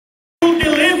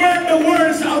the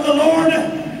words of the Lord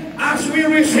as we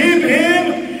receive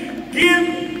Him.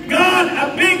 Give God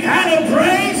a big hand of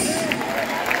praise.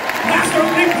 Pastor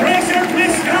Frazier,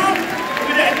 please come.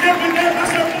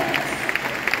 Pastor.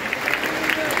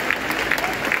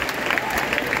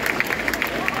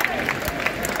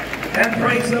 And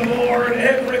praise the Lord,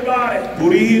 everybody.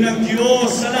 Purihin ang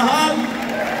Diyos sa lahat.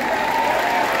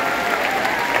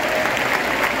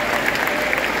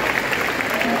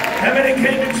 How many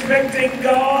came expecting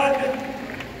God?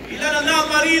 Ilan ang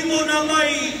naparito na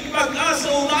may pag-asa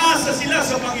o maasa sila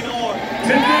sa Panginoon?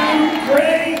 To do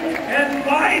great and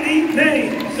mighty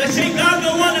things. Na siya'y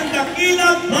gagawa ng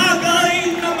dakilang bagay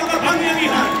na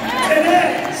makapangyarihan.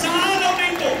 Today. Sa araw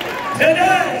nito.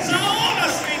 Today. Sa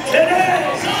oras nito. Today.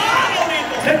 Sa araw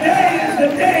nito. Today is the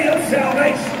day of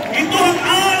salvation. Ito ang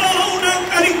araw ng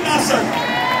kaligtasan.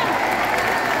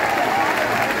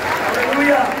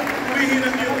 Hallelujah. Purihin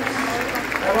ang Diyos.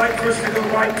 I'd like for us to go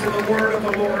right to the word of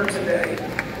the Lord today.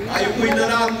 Tayo po'y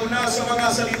daraan muna sa mga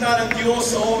salita ng Diyos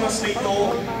sa oras na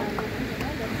ito.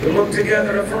 We'll look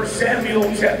together at 1 Samuel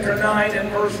chapter 9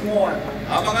 and verse 1.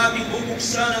 Ang ating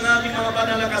bubuksan ang ating mga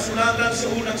banal na kasulatan sa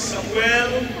unang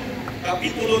Samuel,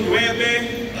 Kapitulo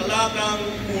 9, talatang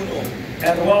 1.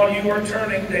 And while you are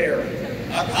turning there,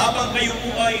 at habang kayo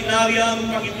po ay nariyan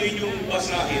pang ito inyong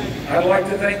basahin, I'd like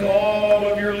to thank all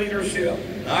of your leadership.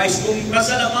 Nais kong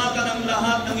pasalamatan ang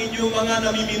lahat ng inyong mga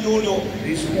namiminuno,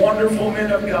 These wonderful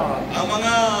men of God, ang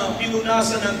mga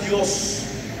pinunasan ng Diyos,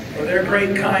 for their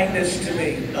great kindness to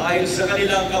me. dahil sa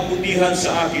kanilang kabutihan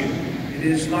sa akin. It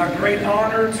is my great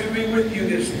honor to be with you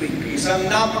this week. Isang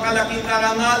napakalaking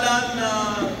karangalan na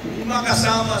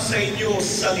makasama sa inyo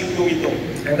sa linggo ito.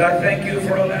 And I thank you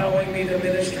for allowing me to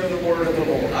minister the word of the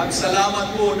Lord. At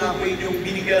salamat po na ako inyong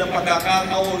binigyan ng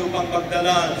pagkakataon upang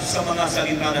pagdala sa mga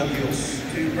salita ng Diyos.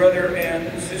 To Brother and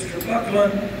Sister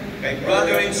Buckland, Kay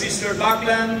Brother and Sister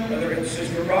Buckland, Brother and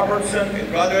Sister Robertson, kay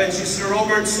Brother and Sister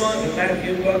Robertson, Brother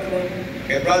Matthew Buckland.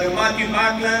 kay Brother Matthew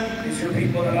Buckland, These are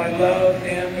people that I love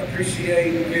and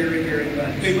appreciate very, very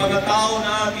much. kay mga tao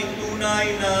na ating tunay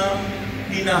na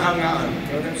hinahangaan.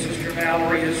 Brother and Sister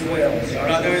Mallory as well.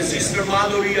 Brother and Sister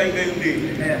Mallory ay gayon din.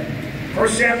 Amen. 1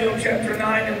 Samuel chapter 9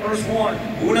 and verse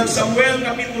 1. Unang Samuel,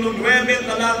 Kapitulo 9,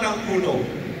 talatang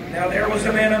 1. Now there was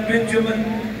a man of Benjamin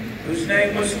whose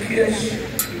name was Kish,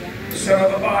 the son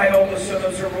of Abiel, the son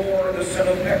of Zeror, the son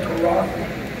of Bechorath,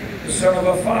 the son of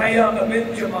Aphiah, a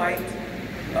Benjamite,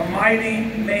 a mighty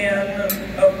man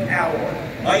of power.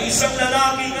 May isang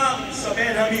lalaki nga sa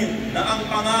Benjamin na ang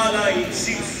pangalay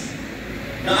Sis,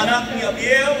 na anak ni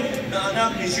Abiel, na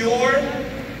anak ni Zeror,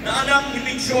 na anak ni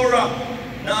Bechorath,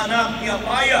 na anak ni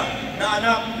Aphiah, na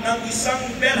anak ng isang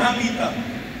Benjamita,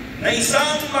 na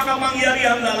isang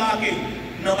makapangyarihang lalaki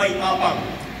na may tapang.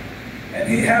 And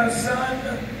he had a son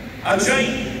At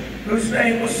siya'y whose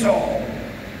name was Saul,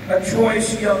 a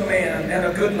choice young man and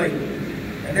a goodly.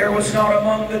 And there was not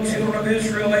among the children of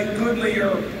Israel a goodlier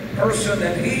person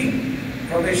than he.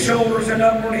 From his shoulders and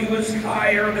upward he was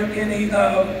higher than any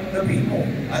of the people.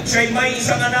 At siya'y may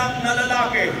isang anak na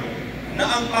lalaki na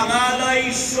ang pangalay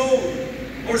Saul,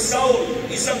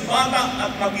 isang bata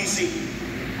at magising.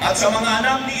 At sa mga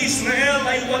anak ni Israel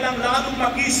ay walang lalong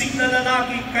magising na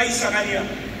lalaki kaysa kanya.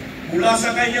 Mula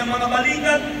sa kanyang mga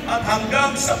balikat at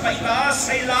hanggang sa paitaas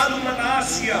ay lalong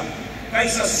mataas siya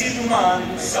kaysa sinuman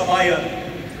sa bayan.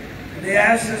 The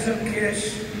asses of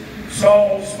Kish,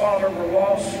 Saul's father, were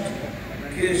lost.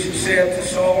 Kish said to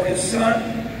Saul his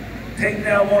son, "Take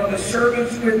now one of the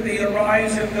servants with thee,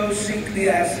 arise and go seek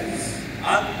the asses."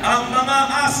 At ang mga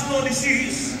asno ni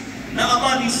Sis na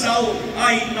ama ni Saul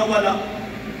ay nawala.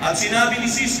 At sinabi ni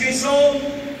Sis kay Saul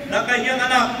na kanyang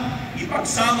anak,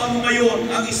 "Ipagsama mo ngayon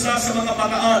ang isa sa mga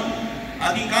bataan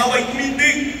at ikaw ay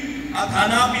tumindig at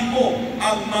hanapin mo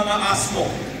ang mga asno."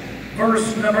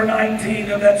 Verse number 19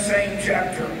 of that same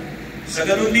chapter. Sa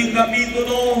ganun ding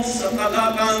kapitulo sa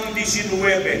talatang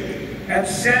 19. And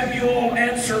Samuel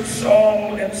answered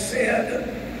Saul and said,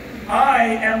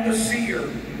 "I am the seer.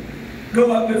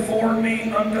 Go up before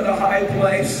me unto the high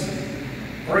place,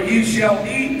 for ye shall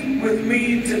eat with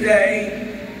me today,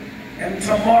 and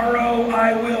tomorrow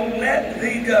I will let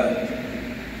thee go."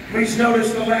 Please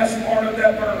notice the last part of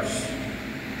that verse.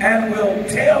 "And will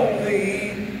tell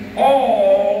thee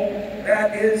all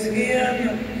that is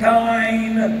in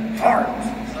thine heart."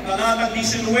 Sa talatang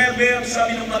 19, ang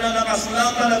sabi ng banal na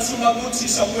kasulatan, at sumagot si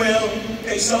Samuel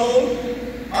kay Saul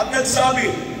at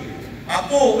nagsabi,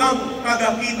 "Ako ang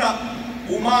tagakita.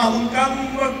 Umahon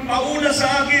kang magpauna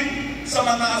sa akin sa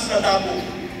mataas na damo,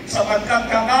 sapagkat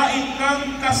kakain kang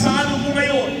kasalo ko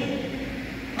ngayon.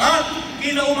 At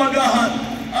kinaumagahan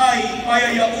ay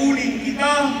payayaunin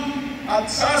kita at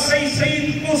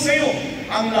sasaysayin ko sa iyo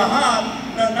ang lahat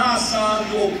na nasa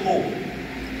loob mo.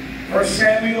 1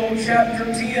 Samuel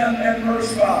chapter 10 and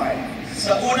verse 5.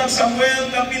 Sa unang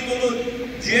Samuel kapitulo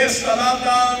 10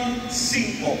 talatang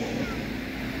 5.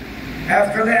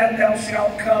 After that thou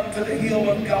shalt come to the hill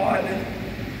of God,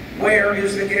 where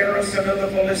is the garrison of the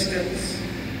Philistines.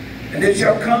 And it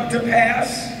shall come to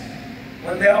pass,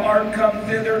 when thou art come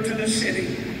thither to the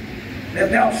city, that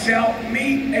thou shalt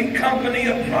meet a company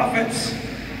of prophets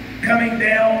coming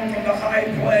down from the high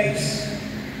place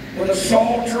with a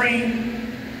psaltery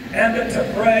and a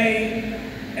tabret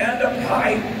and a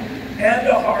pipe and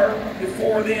a harp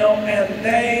before them, and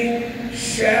they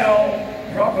shall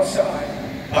prophesy.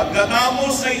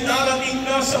 Pagkatapos ay darating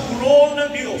ka sa pulong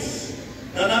ng Diyos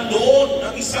na nandoon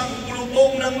ang isang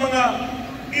pulutong ng mga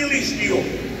Pilistyo.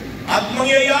 At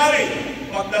mangyayari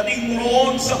pagdating mo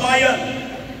roon sa bayan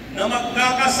na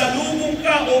magkakasalubong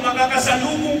ka o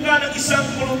makakasalubong ka ng isang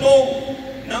pulutong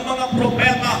ng mga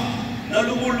propeta na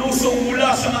lumulusong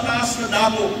mula sa mataas na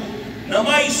dako, na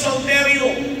may salterio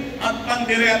at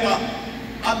pandereta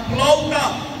at flauta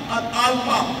at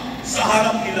alpa sa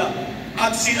harap nila,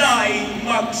 at sila ay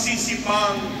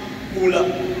magsisipang hula.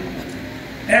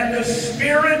 And the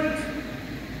Spirit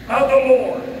of the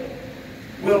Lord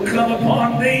will come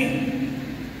upon thee,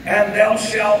 and thou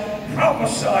shalt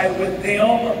prophesy with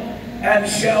them, and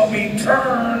shall be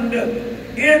turned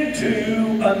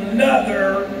into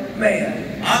another man.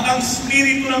 At ang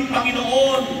Espiritu ng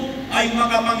Panginoon ay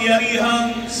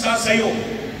makapangyarihang sa sayo,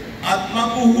 at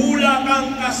maghuhula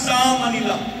kang kasama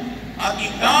nila, at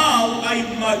ikaw ay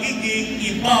magiging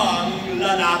ibang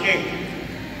lalaki.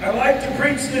 I'd like to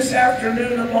preach this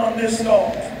afternoon upon this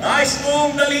thought. Nais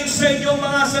kong dalhin sa inyo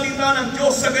mga salita ng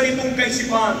Diyos sa ganitong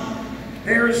kaisipan.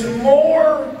 There is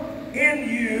more in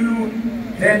you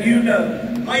than you know.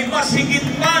 May mas higit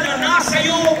pa na nasa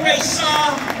iyo kaysa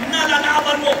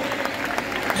nalalaman mo.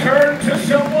 Turn to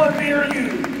someone near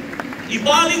you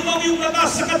Ibalik mo yung mata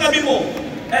sa katabi mo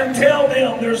and tell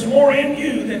them there's more in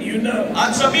you than you know.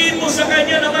 at sabihin mo sa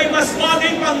kanya na may mas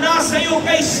bagay pang nasa iyo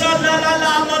kaysa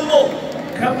nalalaman mo.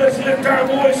 Come, let's lift our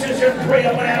voices and pray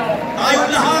aloud. Tayong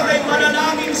lahat ay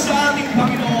manalangin sa ating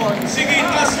Panginoon. Sige,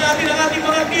 taas natin ang ating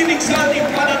mga tinig sa ating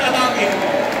pananalangin.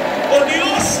 O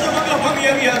Diyos na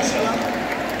makapangyarihan sa lahat.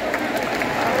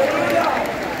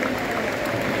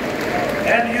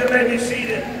 And you may be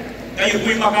seated. Kayo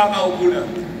po'y makakaupo na.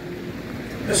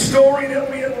 The story that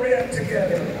we have read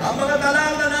together Ang mga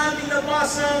talata na ating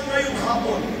nabasa ngayong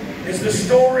hapon is the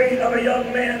story of a young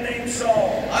man named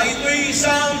Saul. ay ito'y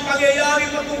isang pangyayari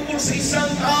patungkol sa isang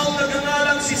taong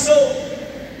nagngangalang si Saul,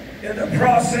 In the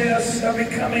process of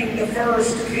becoming the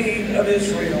first king of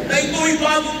Israel. na ito'y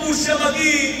bago po siya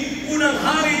maging unang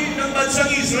hari ng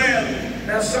bansang Israel.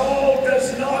 Now Saul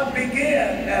does not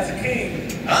begin as a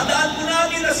king. Tandaan po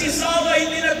natin na si Saul ay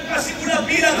hindi nagpasimula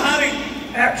bilang hari.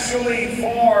 Actually,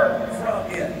 far from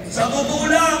it. Sa totoo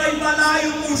lang ay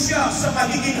malayo po siya sa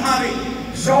pagiging hari.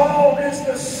 Saul is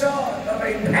the son of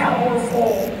a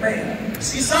powerful man,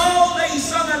 Si Saul ay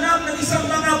isang anak ng isang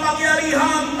mga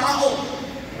pangyarihang tao,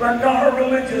 but not a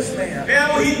religious man.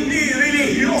 pero hindi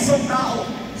relihiyosong tao.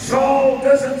 Saul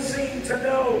doesn't seem to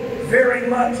know very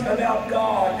much about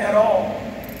God at all.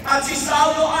 At si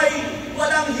Saulo ay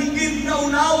walang higit na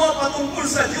unawa patungkol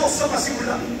sa Diyos sa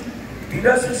pasimula. He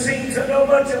doesn't seem to know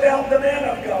much about the man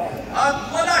of God.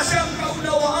 At wala siyang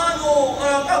kaunawaan o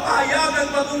kapahayagan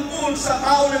patungkol sa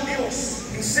tao ng Diyos.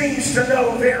 He seems to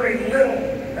know very little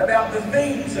about the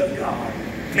things of God.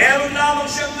 Meron lamang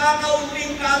siyang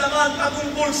kakaunting kaalaman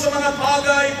patungkol sa mga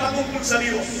bagay patungkol sa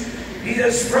Diyos. He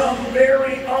is from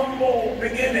very humble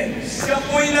beginnings. Siya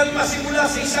po'y nagpasimula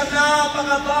sa isang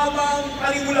napakababang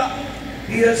panimula.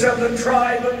 He is of the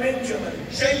tribe of Benjamin,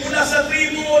 Siya'y mula sa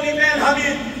tribo ni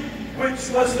Benjamin, which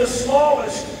was the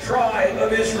smallest tribe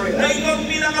of Israel. na itong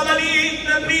pinakamaliit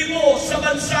na tribo sa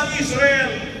bansang Israel.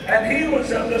 And he was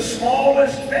of the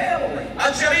smallest family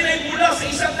At siya rin ay mula sa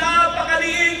isang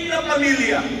napakaliit na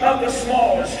pamilya of the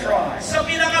smallest tribe. sa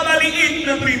pinakamaliit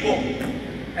na tribo.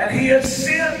 And he is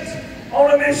sent on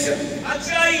a mission. At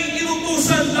siya ay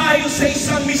inutusan tayo sa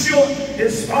isang misyon.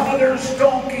 His father's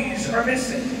donkeys are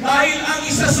missing. Dahil ang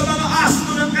isa sa mga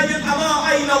asno ng kanyang ama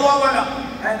ay nawawala.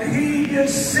 And he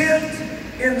is sent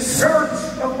in search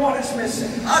of what is missing.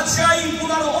 At siya ay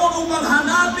pumaroon upang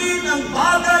hanapin ang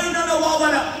bagay na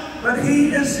nawawala. But he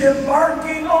is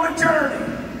embarking on a journey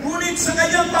Ngunit sa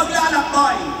kanyang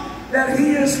paglalakbay, that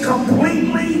he is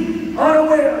completely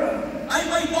unaware of, ay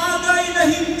may bagay na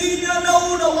hindi niya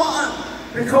naunawaan.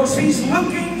 because he's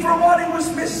looking for what he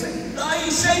was missing. Dahil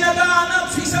siya'y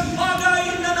naghahanap sa isang bagay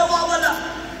na nawawala.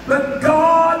 But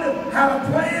God had a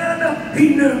plan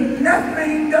he knew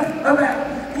nothing about.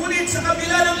 Ngunit sa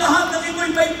kabila ng lahat ng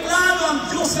ito'y may plano ang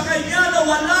Diyos sa kanya na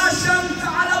wala siyang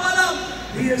kaalam-alam.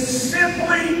 He is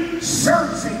simply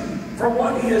searching for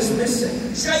what he is missing.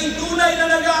 Siya'y tunay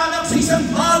na naghahanap sa isang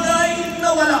bagay na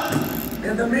wala.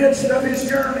 In the midst of his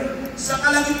journey, sa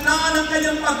kalagitnaan ng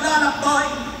kanyang paglalakbay,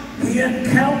 he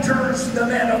encounters the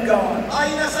man of God.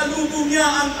 Ay nasalubong niya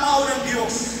ang tao ng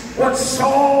Diyos. What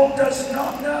Saul does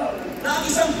not know na ang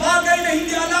isang bagay na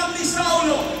hindi alam ni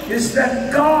Saulo is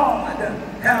that God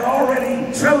had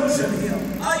already chosen him.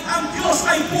 Ay ang Diyos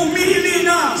ay pumili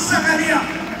na sa kanya.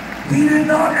 He did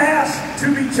not ask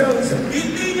to be chosen.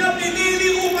 Hindi niya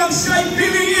pinili upang siya'y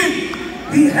piliin.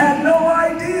 He had no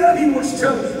idea he was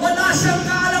chosen. Wala siyang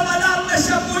kaalam-alam na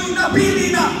siya po'y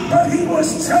napili na. But he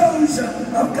was chosen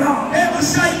of God. Pero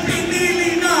siya'y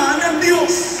pinili na ng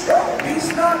Diyos.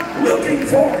 He's not looking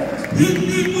for it.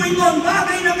 Hindi po ito ang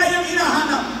bagay na kanyang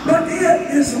hinahanap. But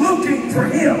it is looking for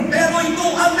him. Pero ito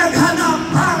ang naghanap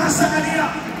para sa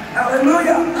kanya.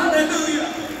 Hallelujah. Hallelujah.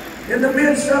 In the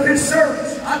midst of his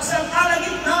search, at sa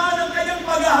kalagitnaan ng kanyang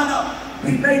paghahanap,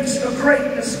 he makes a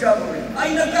great discovery.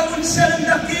 Ay nagkaroon siya ng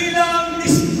dakilang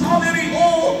discovery o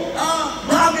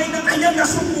bagay na kanyang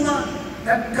nasubukan.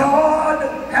 That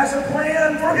God has a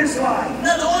plan for his life.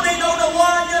 Na noon ay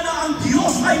naunawaan niya na ang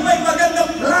Diyos ay may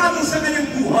magandang plano sa kanyang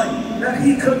buhay. That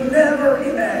he could never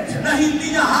imagine. Na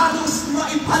hindi niya halos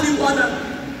maipaliwanag.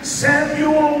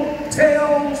 Samuel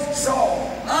tells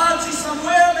Saul. At si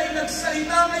Samuel ay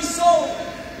nagsalita kay Saul.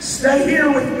 Stay here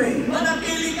with me.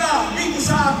 Manatili ka dito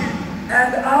sa akin.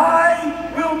 And I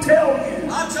will tell you.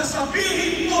 At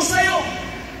sasabihin ko sa iyo.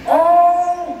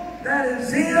 All that is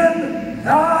in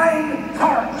thine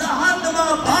heart. Lahat ng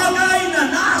mga bagay na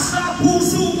nasa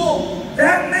puso mo.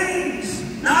 That means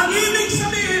na ang ibig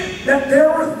sabihin that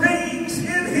there were things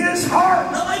in his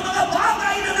heart na may mga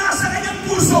bagay na nasa kanyang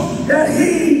puso that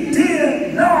he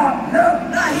did not know.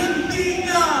 Na hindi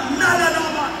niya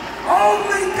nalalaman.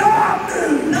 Only God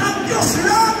knew na ang Diyos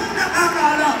lang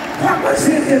nakakaalam what was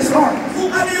in his heart. Kung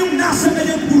ano yung nasa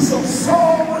kanyang puso.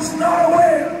 Saul was not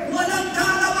aware. Walang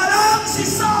kaalam-alam si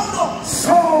Saulo.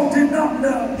 Saul did not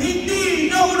know. Hindi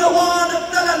naunawaan at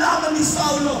nalalaman ni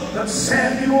Saulo. But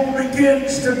Samuel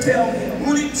begins to tell him.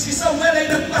 Ngunit si Samuel ay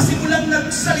nagpasimulang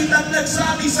nagsalita at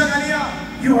nagsabi sa kanya.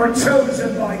 You are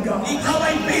chosen by God. Ikaw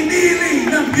ay pinili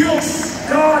ng Diyos.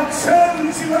 God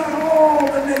chose you out of all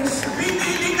the nations.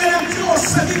 Pinili ka ng Diyos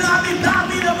sa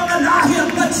dinami-dami ng mga lahi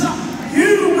at bansa.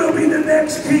 You will be the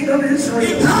next king of Israel.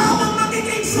 Ikaw ang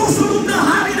magiging susunod na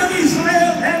hari ng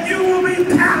Israel. And you will be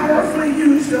powerfully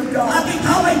used of God. At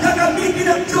ikaw ay gagamitin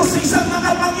ng Diyos sa isang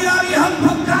makapangyarihang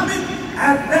paggamit.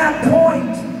 At that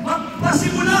point,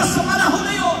 magpasimula sa panahon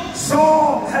na yun,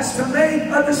 Saul has to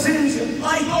make a decision.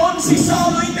 Ay doon si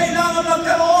Saulo ay kailangan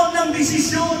magkaroon ng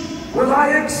desisyon. Will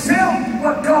I accept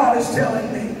what God is telling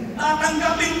me?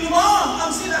 Tatanggapin mo ba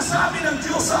ang sinasabi ng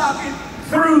Diyos sa akin?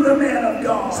 Through the man of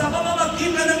God. Sa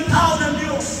pamamagitan ng tao ng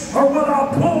Diyos. Or will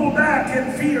I pull back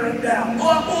in fear and doubt? O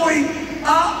ako'y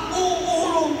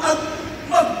uurong at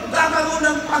magkakaroon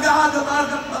ng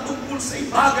pag-aagap-agap patungkol sa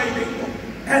ibagay na ito.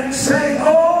 And say,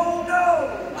 oh no.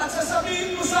 At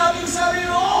sasabihin ko sa aking sarili,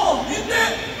 oh, hindi.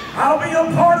 I'll be a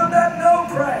part of that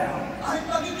no crowd. Ay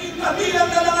magiging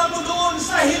kabilang na lang ako doon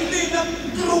sa hindi ng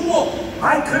grupo.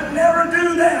 I could never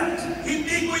do that.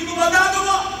 Hindi ko ito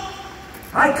magagawa.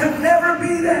 I could never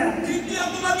be that. Hindi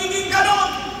ako magiging ganon.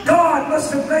 God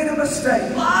must have made a mistake.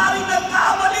 Maaaring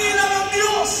nagkamali lang ang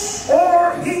Diyos.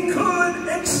 Or he could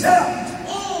accept.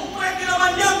 O pwede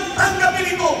naman niyang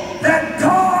tanggapin ito. That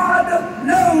God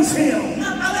knows him.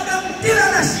 Na talagang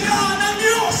kilala siya ng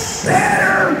Diyos.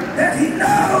 Better than he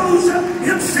knows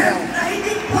himself. Na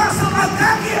hindi pa sa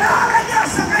magkakilala niya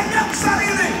sa kanyang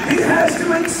sarili. He has to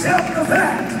accept the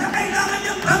fact. Na kailangan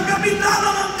niyang tanggapin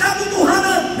lamang ang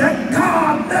katotohanan. That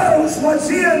God knows what's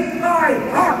in my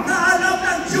heart. Na alam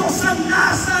ng Diyos ang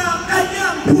nasa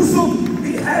kanyang puso.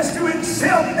 He has to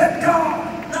accept that God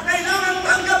na kailangan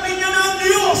tanggapin niya ng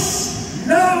Diyos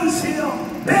knows him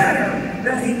better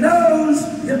than he knows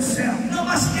himself. Na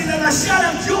mas kilala siya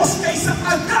ng Diyos kaysa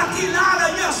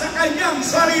pagkakilala niya sa kanyang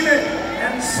sarili.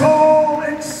 And Saul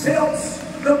accepts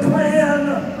the plan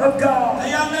of God.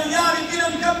 Kaya nangyari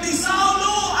tinanggap ni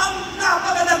Saulo ang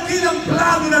napakadakilang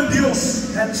plano ng Diyos.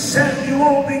 And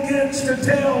Samuel begins to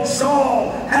tell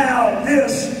Saul how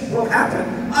this will happen.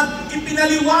 At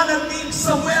ipinaliwanag ni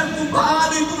Samuel kung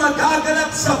paano ito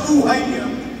magaganap sa buhay niya.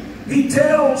 He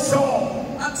tells Saul,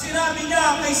 at sinabi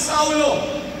niya kay Saulo,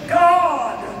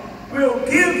 God will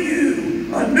give you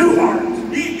a new heart.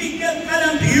 Bibigyan ka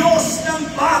ng Diyos ng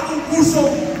bagong puso.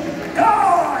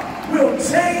 God will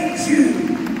change you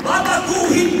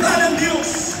babaguhin ka ng Diyos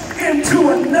into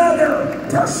another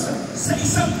person. sa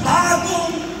isang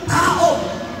bagong tao.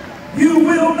 You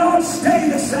will not stay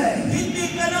the same,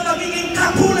 Hindi ka na magiging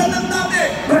katulad ng dati.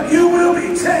 but you will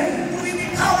be changed.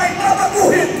 Ngunit ikaw ay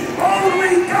babaguhin.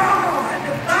 Only God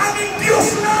Tanging Diyos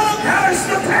lang has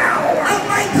the power ang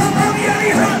may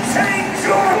kapangyarihan to change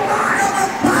your na life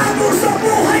magbago sa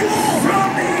buhay mo from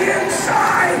the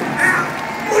inside out.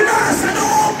 mula sa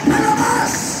loob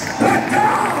palabas. But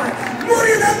God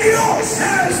Ngunit ang Diyos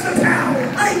has the power.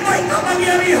 ay may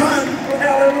kapangyarihan.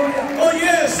 Hallelujah. Oh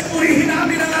yes, purihin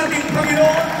namin ang ating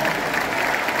Panginoon.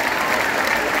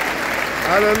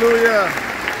 Hallelujah.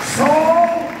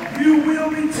 Saul, you will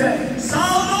be changed.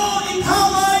 Saulo, ikaw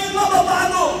ay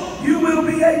mababago. You will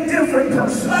be a different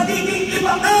person. Magiging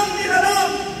iba kang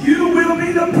nilalang. You will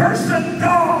be the person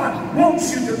God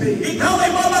wants you to be. Ikaw ay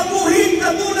babaguhin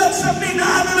katulad sa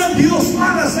pinano ng Diyos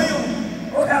para sa iyo.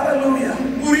 Oh, hallelujah.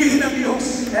 Purihin ang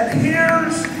Diyos. And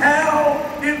here's how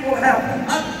it will happen.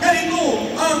 At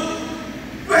ganito ang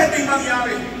pwedeng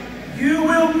mangyari. You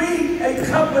will meet a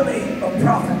company of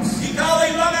prophets. Ikaw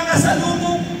ay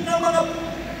makakasalubong ng mga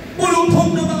pulutong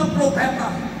ng mga propeta.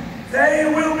 They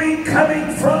will be coming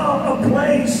from a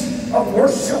place of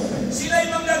worship.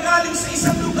 Sila'y manggagaling sa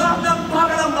isang lugar ng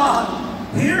panalambahan.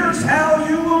 Here's how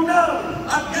you will know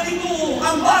At ganito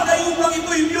ang bagay upang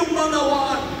ito'y iyong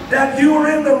manawaan. that you are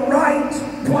in the right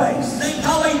place. Na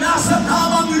ikaw ay nasa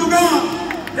tamang lugar.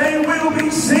 They will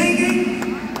be singing.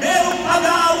 Merong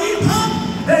pag-aawitan.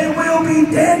 They will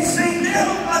be dancing.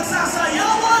 Merong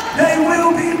pagsasayawan. They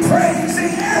will be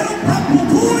praising. Merong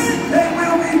pagpupuri. They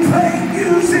will be playing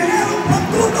music. Merong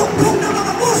pagtutugtog ng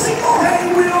mga musiko. They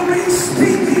will be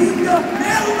speaking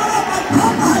Merong mga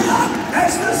pagpapahayag.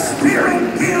 as the Spirit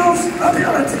gives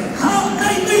ability. How na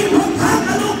ito'y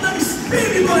magkakalog ng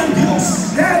Espiritu ng Diyos.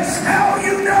 That's how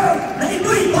you know Na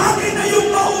ito'y bagay na iyong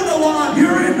maunawaan.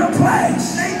 you're in the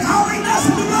place Na ikaw ay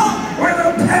nasa lugar where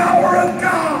the power of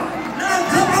God na ang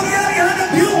kapangyarihan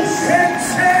ng Diyos can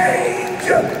change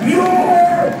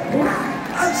your life.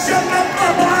 at siyang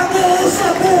magbabago sa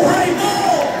buhay mo.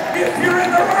 If you're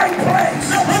in the right place,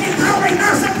 Na pag ikaw ay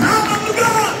nasa tamang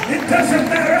lugar, it doesn't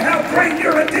matter how great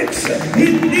your addiction.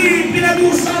 hindi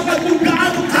pinag-usapan kung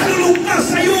gaano kalulog ka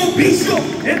sa iyong bisyo.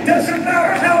 It doesn't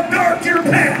matter how dark your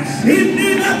past.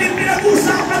 Hindi natin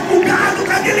pinag-usapan kung gaano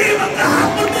kadilim ang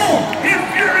kahapon mo. If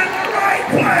you're in the right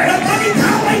Na place, pag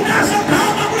ikaw ay nasa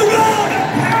tamang lugar,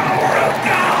 power of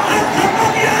God ang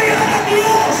kapangyarihan ng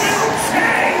Diyos will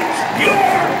change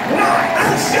your life.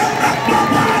 ang siyang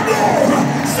magbabago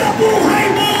sa buhay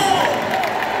mo.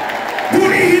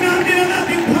 Purihin natin ang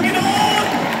ating Panginoon.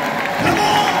 Come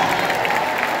on!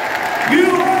 You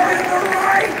are in the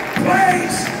right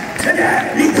place today.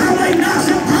 Ikaw ay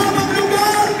nasa tamang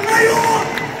lugar ngayon.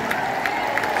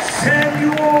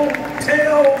 Samuel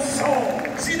tells Saul,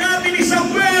 Sinabi ni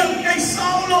Samuel kay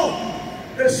Saulo,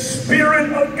 the Spirit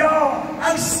of God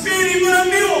ang Espiritu ng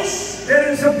Diyos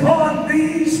that is upon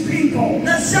these people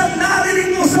na siyang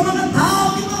naririto sa mga tao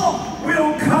ito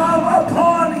will come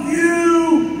upon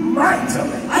you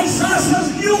mightily. ay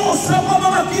sasasyo sa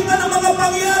pamamagitan ng mga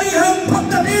pangyarihang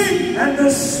pagdating. And the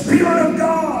Spirit of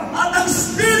God At ang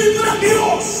Espiritu ng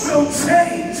Diyos will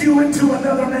change you into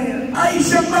another man. ay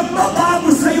siyang magbabago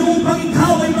sa iyo upang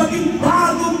ikaw ay maging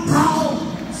bagong tao.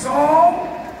 Saul,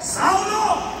 Saulo,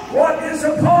 what is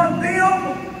upon them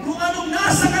kung anong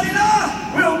nasa kanila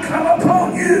will come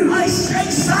upon you. ay siya'y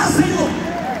sasayo.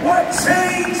 What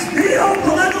changed them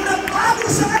Kung anong nagbago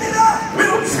sa kanila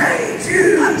will change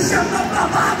you. ang siyang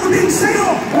magbabago din sa iyo.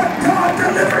 What God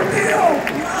delivered them,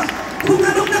 Kung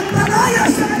anong nagpalaya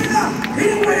sa kanila, He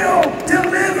will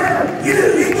deliver you.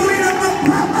 ito rin ang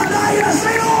magpapalaya sa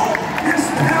iyo. This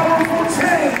powerful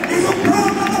change Ito po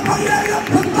ang mga pangyayang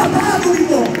pagbabago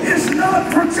nito is not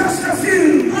for just a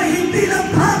few, ay hindi lang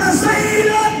para sa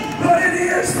ilan, but it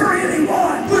is for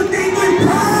anyone kundi ito'y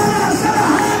para sa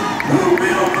lahat who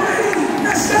will believe,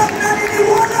 na siyang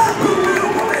naniniwala, who will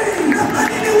believe, na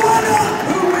maniniwala,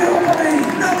 who will believe.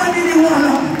 na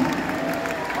maniniwala.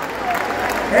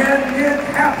 And it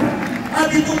happened. At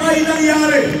ito nga'y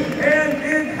nangyari. And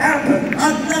it happened.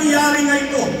 At nangyari nga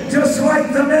ito. Just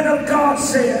like the men of God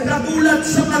said, Katulad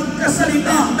sa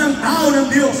pagkasalita ng tao ng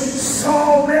Diyos.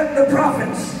 Saul met the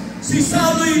prophets. Si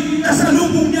Saulo'y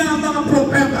nasalubong niya ang mga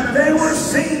propeta. They were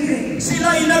singing.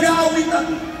 Sila'y nag-aawitan.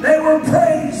 They were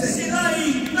praising.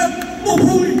 Sila'y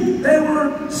nagpupuri. They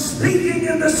were speaking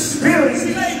in the Spirit.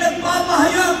 Sila'y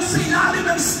nagpapahayag sa ilalim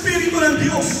ng Espiritu ng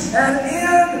Diyos. And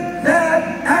in that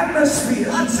atmosphere,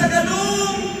 At sa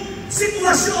ganung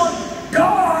sitwasyon,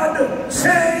 God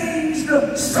changed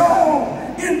Saul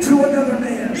into another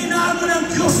man. Binago ng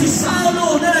Diyos si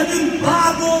Saulo na naging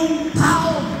bagong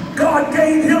tao. God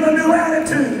gave him a new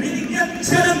attitude. Binigyan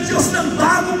siya ng Diyos ng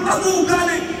bagong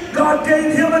pag-uugali. God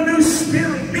gave him a new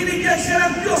spirit. Binigyan siya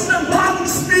ng Diyos ng bagong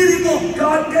spirito.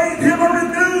 God gave him a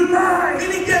renewed mind.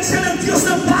 Binigyan siya ng Diyos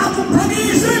ng bagong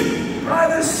pag-iisip. By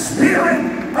the Spirit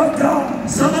of God.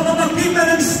 Sa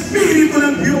pamamagitan ng Spirito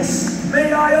ng Diyos. May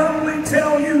I only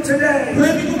tell you today,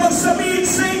 pwede ko bang sabihin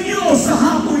sa inyo sa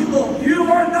hapon ito, you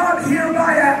are not here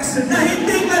by accident. na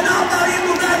hindi ka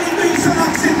naparito dahil ito isang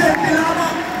aksidente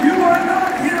lamang. You are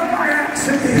not here by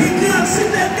accident. Hindi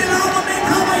aksidente lamang na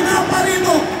ikaw ay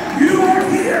naparito. You are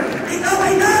here. Ikaw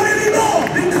ay naririto.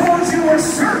 Because you are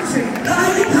searching.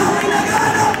 Dahil ikaw ay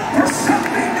naghanap for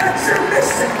something that you're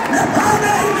missing. Na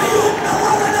bagay na iyong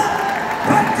nawawala.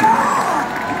 But God,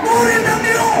 ngunit ang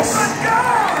Diyos, but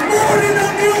God, ngunit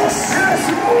ang Diyos, has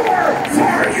more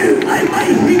for you. Ay may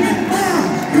higit pa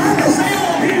para sa iyo.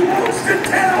 He wants to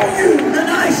tell you na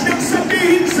nais niyang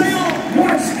sabihin sa iyo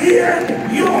what's in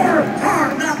your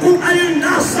heart. Na kung ayun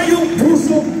nasa iyong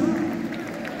puso.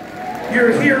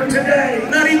 You're here today.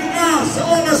 Narito ka sa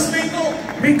oras na ito.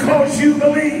 Because you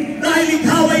believe. Dahil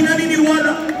ikaw ay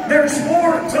naniniwala. There's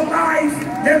more to life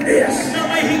than this. Na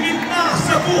may higit pa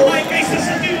sa buhay kaysa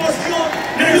sa sitwasyon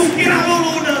na iyong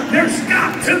kinaroroonan. There's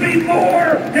got to be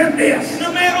more than this. Na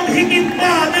mayroong higit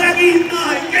pa na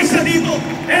naghihintay kaysa dito.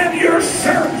 And your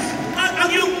search at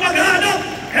ang iyong paghanap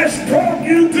has brought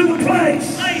you to the place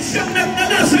ay siyang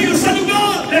nagdala sa iyo sa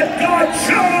lugar that God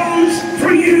chose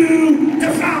for you to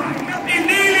find.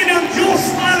 Pinili ng Diyos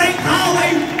para ikaw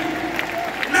ay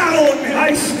naroon.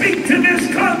 I speak to this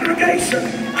congregation.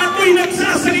 Ako'y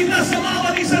nagsasalita sa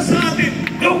bawat isa sa atin.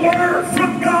 The word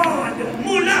from God.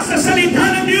 Mula sa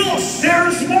salita ng Diyos.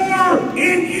 There's more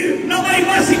in you. Na may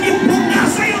masigit pong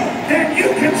nasa iyo. That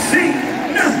you can see.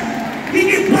 Na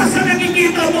higit pa sa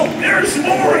nakikita mo. There's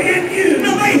more in you.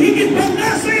 Na may higit pong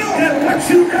nasa iyo. Than what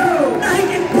you know. Na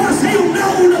higit pa sa iyong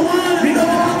naunawaan at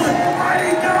nalaman.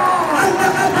 Almighty God. Ang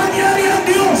makapangyari ang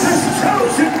Diyos has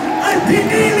chosen. Ay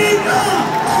pinili ka.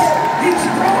 He's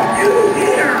brought you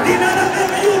here. Dinala ka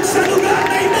ngayon sa lugar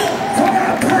na ito. For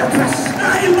a purpose.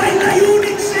 Dahil may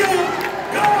layunin siya.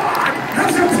 God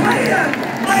has a plan.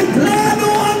 May plano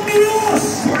ang Diyos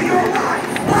for your life.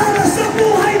 Para sa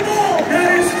buhay mo. That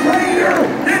is greater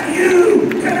than you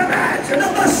can imagine. Na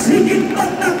mas higit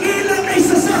pang nakila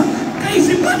kaysa sa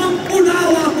kaisipan ng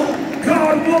unawa mo.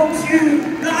 God wants you.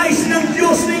 Nais ng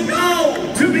Diyos na ikaw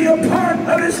to be a part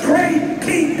of His great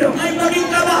kingdom. Ay maging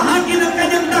kabahagi ng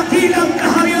kanyang dakilang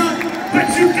kaharian. But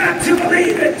you've got to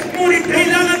believe it. Ngunit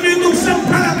kailangan mo itong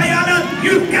sampalakayanan.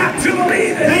 You've got to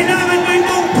believe it. Kailangan mo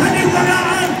itong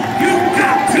paniwalaan. You've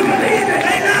got to believe it.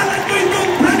 Kailangan mo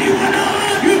itong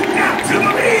paniwalaan. You've got to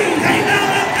believe.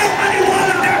 Kailangan kang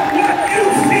maniwala. That what you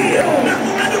feel. Na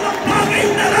kung ano ang bagay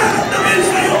yung nararamdaman is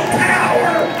sa the iyo.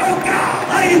 power of God.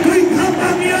 Ay ito'y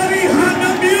kapangyarihan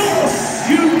ng Diyos.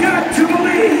 You've got to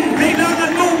believe. Kailangan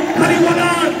mong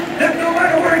paniwalaan. That no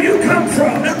matter where you come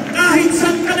from. Na kahit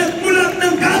saan ka nagmulat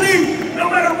ng galing. No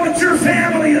matter what your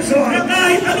family is Na like.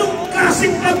 kahit anong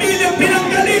klaseng pamilya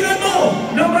pinanggalingan mo.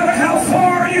 No matter how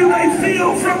far you may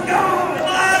feel from God.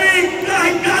 Maaaring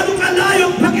kahit gaano kalayo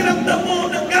ang pakiramdam mo,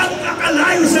 na gaano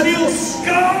kakalayo sa Diyos.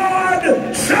 God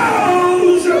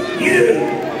chose you.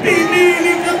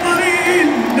 Pinili ka pa rin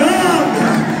ng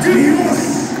Diyos.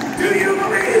 Do you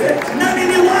believe it?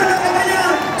 Naniniwala ka ba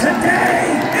yan? Today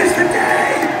is the day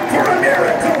for a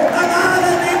miracle. Ang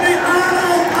araw ay may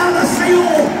araw para sa iyo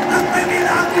at may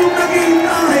milagrong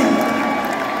naghihintay.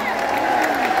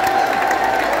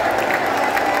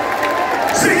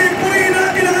 Sige, purihin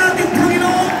natin ang ating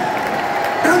Panginoon.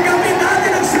 Tanggapin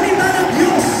natin ang salita ng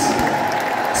Diyos.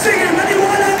 Sige,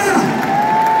 maniwala ka.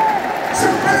 Sa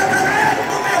palatanayan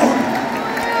mo ngayon.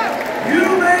 You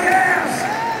may ask,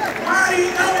 Mari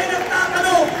ikaw ay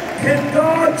nagtatanong, can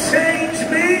God change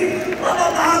me?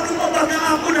 mababago pa ba nga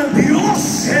ako ng Diyos?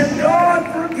 Can God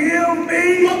forgive me?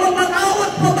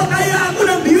 Mapapatawad pa ba kaya ako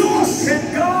ng Diyos? Can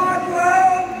God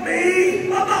love me?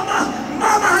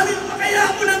 Mamahalin pa kaya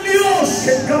ako ng Diyos?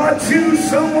 Can God choose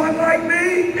someone like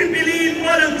me? Pipiliin mo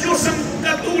ng Diyos ang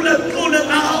katulad ko na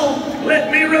tao.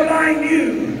 Let me remind you,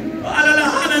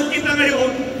 Paalalahanan kita ngayon,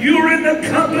 you're in the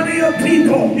company of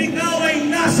people ikaw ay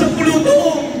nasa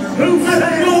pulutong at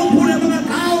grupo ng mga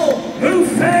tao who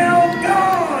found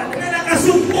God na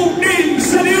nakasumpong din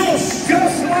sa Diyos.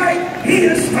 just like He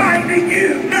is finding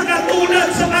you.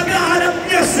 Nakatulad sa paghahanap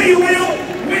niya sa iyo ngayon.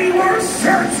 We were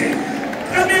searching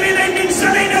Kami rin ay minsan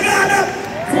ay naghanap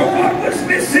for what was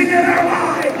missing in our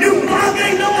lives. yung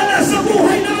bagay na wala sa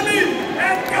buhay namin.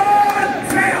 And God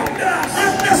found us.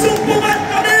 At nasumpungan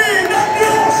kami ng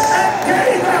Diyos.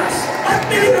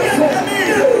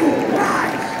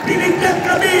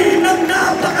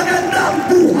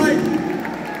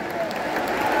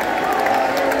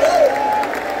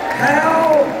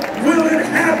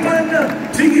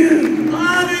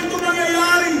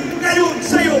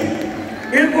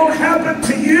 will happen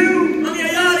to you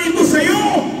Mangyayari ito sa iyo.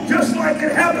 just like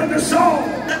it happened to Saul.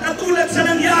 Na katulad sa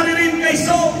nangyari rin kay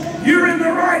Saul. You're in the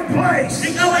right place.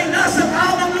 Ikaw ay nasa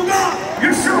tamang lugar.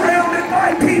 You're surrounded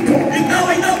by people. Ikaw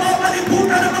ay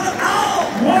napapalibutan ng mga tao.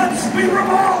 Once we were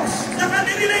lost,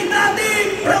 Nakaninilay natin.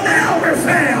 but now we're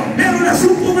found. Pero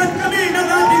nasumpungan kami ng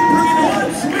ating Panginoon.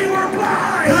 Once we were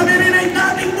blind, Kami rin ay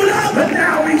dating bulag. but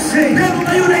now we see. Pero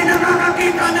ngayon ay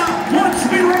nakakakita na. Once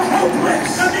we were hopeless,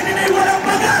 Kami rin ay walang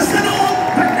pag-asa noon.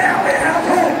 but now we have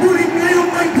hope. Ngunit ngayon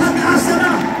may pag-asa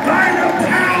na. By the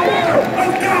power of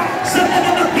God, Sa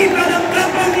pamamagitan ng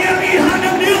kapangyarihan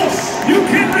ng Diyos. you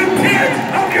can repent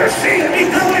of your sin.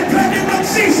 Ikaw ay pwede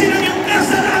magsisi ng iyong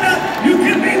kasalanan. You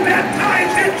can be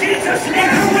baptized in Jesus' Ikaw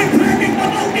name. ay pwede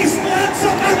mabautismohan sa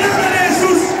pangalan ni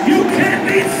Jesus. You can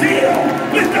be filled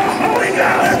with the Holy At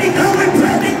Ghost. ikaw ay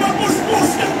pwede mapuspos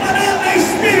ng banal na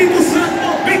Espiritu Santo.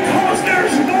 Because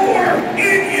there's more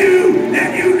in you than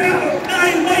you know.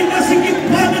 Dahil may masigit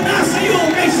pa na nasa iyo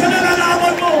kaysa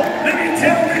nalalaman mo. Let me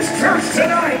tell this church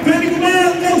tonight, Pwede ko ba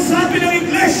ang kausapin ng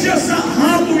iglesia sa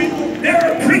hapon ito? there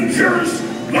are preachers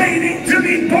waiting to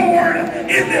be born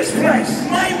in this place.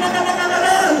 May mga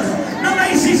mangangaral na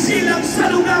may sisilang sa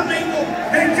lugar na ito.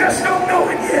 They just don't know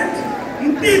it yet.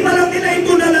 Hindi pa lang nila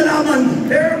ito nalalaman.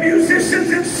 There are musicians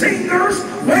and singers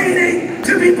waiting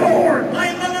to be born.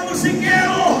 May mga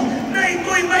musikero na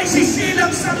ito'y may sisilang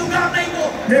sa lugar na ito.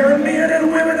 There are men and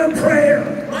women of prayer,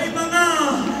 May mga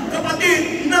kapatid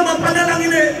na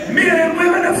mapanalangin, men and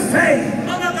women of faith,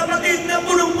 mga kapatid na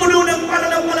punong-puno ng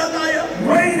pananampalataya,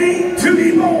 waiting to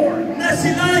be born. na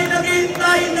sila ay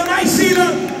naghihintay na may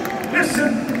silang.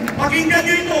 Listen, Pakinggan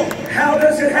niyo ito. how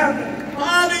does it happen?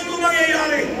 Paano ito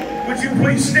mangyayari? Would you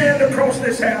please stand across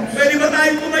this house? Pwede ba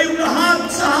tayo tumayong lahat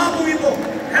sa hapong ito?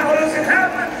 How does it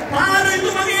happen? Paano ito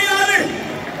mangyayari?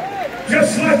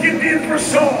 Just like it did for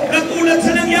Saul. Katulad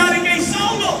sa nangyari kay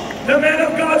Saulo. The man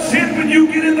of God said, when you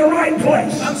get in the right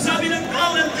place, Ang sabi ng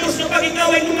tao ng Diyos na pag ikaw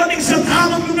ay dumating sa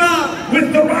tamang lugar, with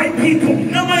the right people,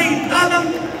 na may tamang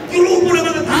grupo ng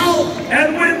mga tao,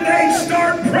 and when they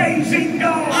start praising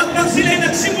God, at pag sila'y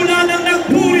nagsimula ng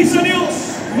nagpuri sa Diyos,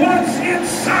 what's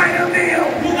inside of them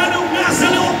kung anong nasa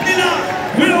loob nila,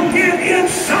 will get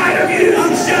inside of you.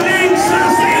 ang siyaling sa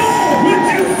sayo. Would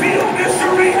you feel this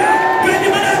arena? Pwede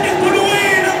ba natin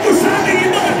punuin ang kusangin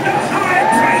ito The high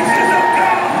praises of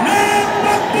God, ng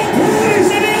pagpupuri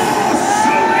sa Diyos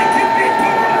so they can be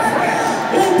born afresh.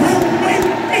 upang may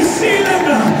isilang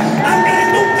na ang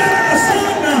ganitong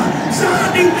karanasan na sa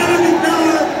ating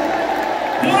karamdaman.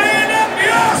 Purihin ang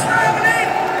Diyos, family!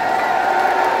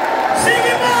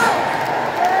 Sige mo!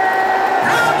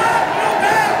 Tamang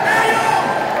lugar tayo!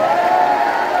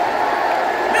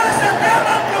 Nasa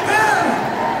tamang lugar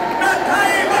na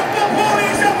tayo magpupuri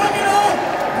sa Panginoon,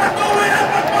 patuloy na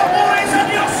magpupuri sa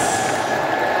Diyos.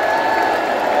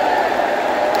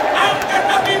 Ang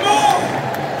katabi mo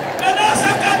na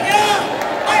nasa Kanya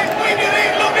ay pwede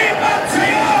rin lumipat sa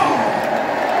iyo.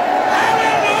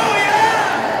 Hallelujah!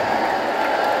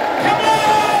 Come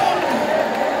on!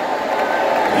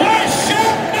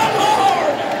 Worship the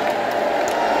Lord!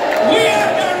 We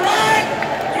are the right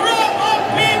group of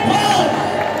people.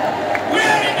 We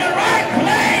are in the right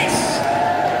place,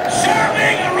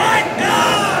 serving the right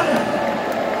God.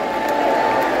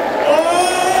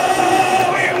 Oh,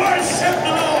 we worship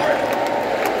the Lord.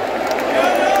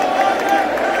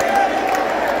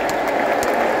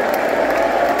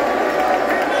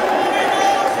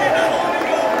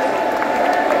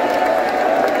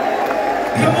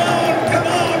 Come on, come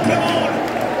on, come on.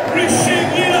 Receive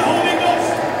ye the Holy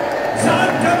Ghost.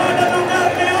 Saan ka man ang lugar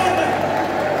ngayon,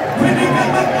 pwede ka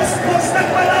magpuspos ng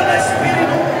banal na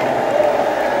Espiritu.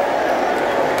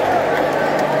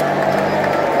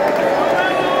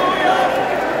 Hallelujah!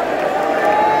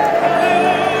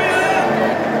 Hallelujah!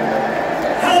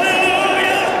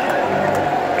 Hallelujah!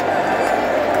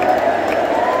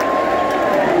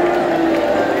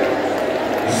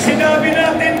 Sinabi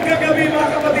natin kagabi, mga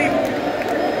kapatid,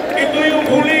 ito yung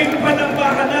huling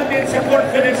panambahan natin sa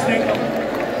conference na ito.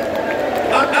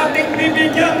 At ating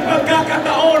bibigyan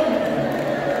pagkakataon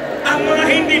ang mga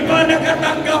hindi pa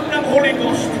nakatanggap ng Holy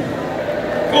Ghost.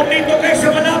 Kung dito kayo sa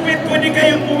malapit, pwede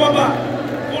kayong bumaba.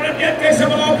 Kung nandiyan kayo sa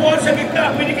mga upuan sa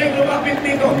gitna, pwede kayong lumapit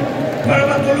dito para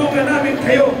matulungan namin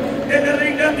kayo.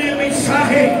 Dadaling natin yung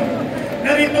mensahe.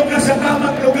 Narito ka sa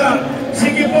tamang lugar.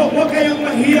 Sige po, huwag kayong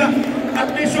mahiya.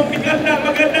 At least yung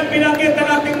magandang pinakit ng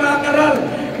ating mga ngaral.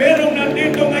 Merong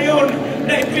nandito ngayon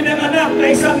na ipinanganak na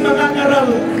isang mga ngaral.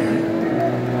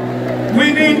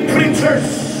 We need preachers.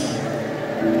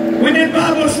 We need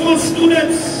Bible school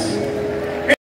students.